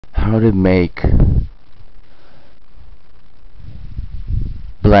how to make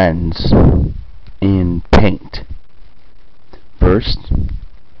blends in Paint. First,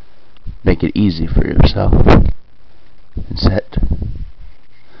 make it easy for yourself and set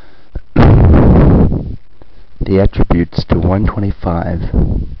the attributes to 125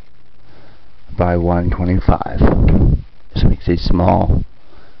 by 125. This makes a small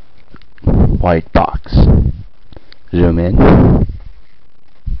white box. Zoom in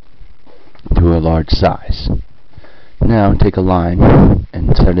to a large size. Now take a line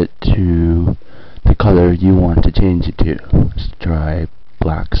and set it to the color you want to change it to. Let's try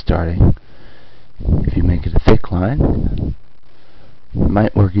black starting. If you make it a thick line, it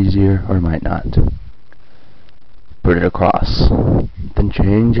might work easier or it might not. Put it across. Then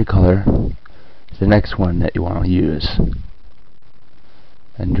change the color to the next one that you want to use.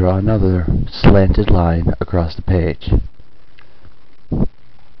 And draw another slanted line across the page.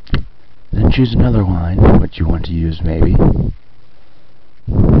 Then choose another line, which you want to use maybe.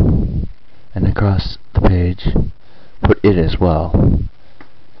 And across the page, put it as well.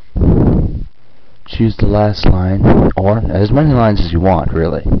 Choose the last line, or as many lines as you want,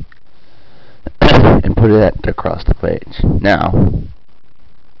 really. And put it across the page. Now,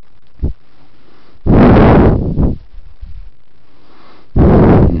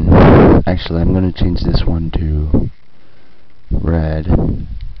 actually, I'm going to change this one to red.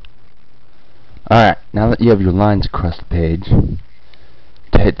 Alright, now that you have your lines across the page,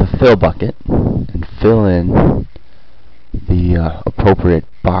 to hit the fill bucket and fill in the appropriate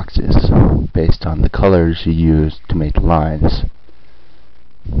boxes based on the colors you use to make the lines.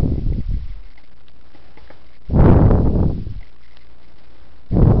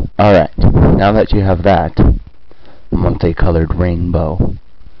 Alright, now that you have that multicolored rainbow,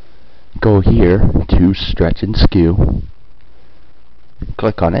 go here to Stretch and Skew,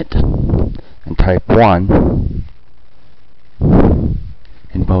 click on it, and type 1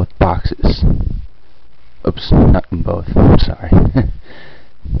 in both boxes. Oops, not in both, I'm sorry.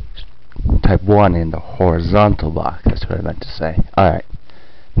 Type 1 in the horizontal box, that's what I meant to say. Alright,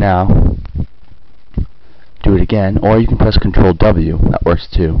 now do it again, or you can press Ctrl+W, that works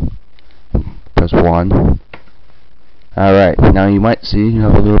too. Press 1. Alright, now you might see you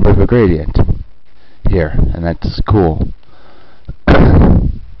have a little bit of a gradient here, and that's cool.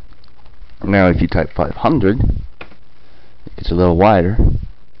 Now if you type 500, it gets a little wider.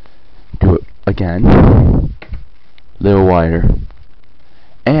 Do it again, a little wider,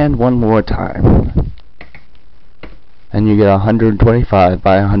 and one more time. And you get a 125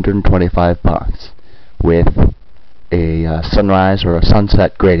 by 125 box with a sunrise or a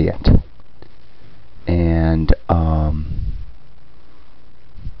sunset gradient. And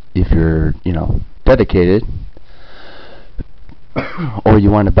if you're, dedicated, or you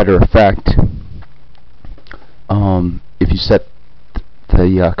want a better effect, if you set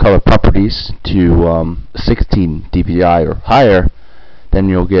the color properties to 16 dpi or higher, then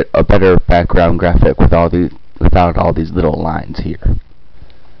you'll get a better background graphic without all these little lines here.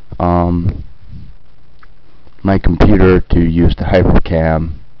 My computer to use the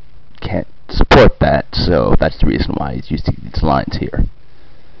hypercam can't support that, so that's the reason why it's using these lines here.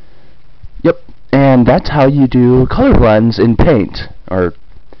 Yep, and that's how you do color blends in Paint,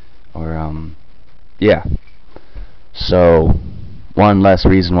 yeah. So, one less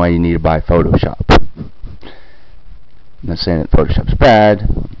reason why you need to buy Photoshop. I'm not saying that Photoshop's bad,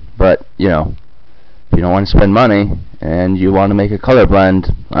 but, if you don't want to spend money, and you want to make a color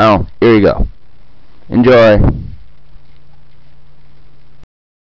blend, well, here you go. Enjoy!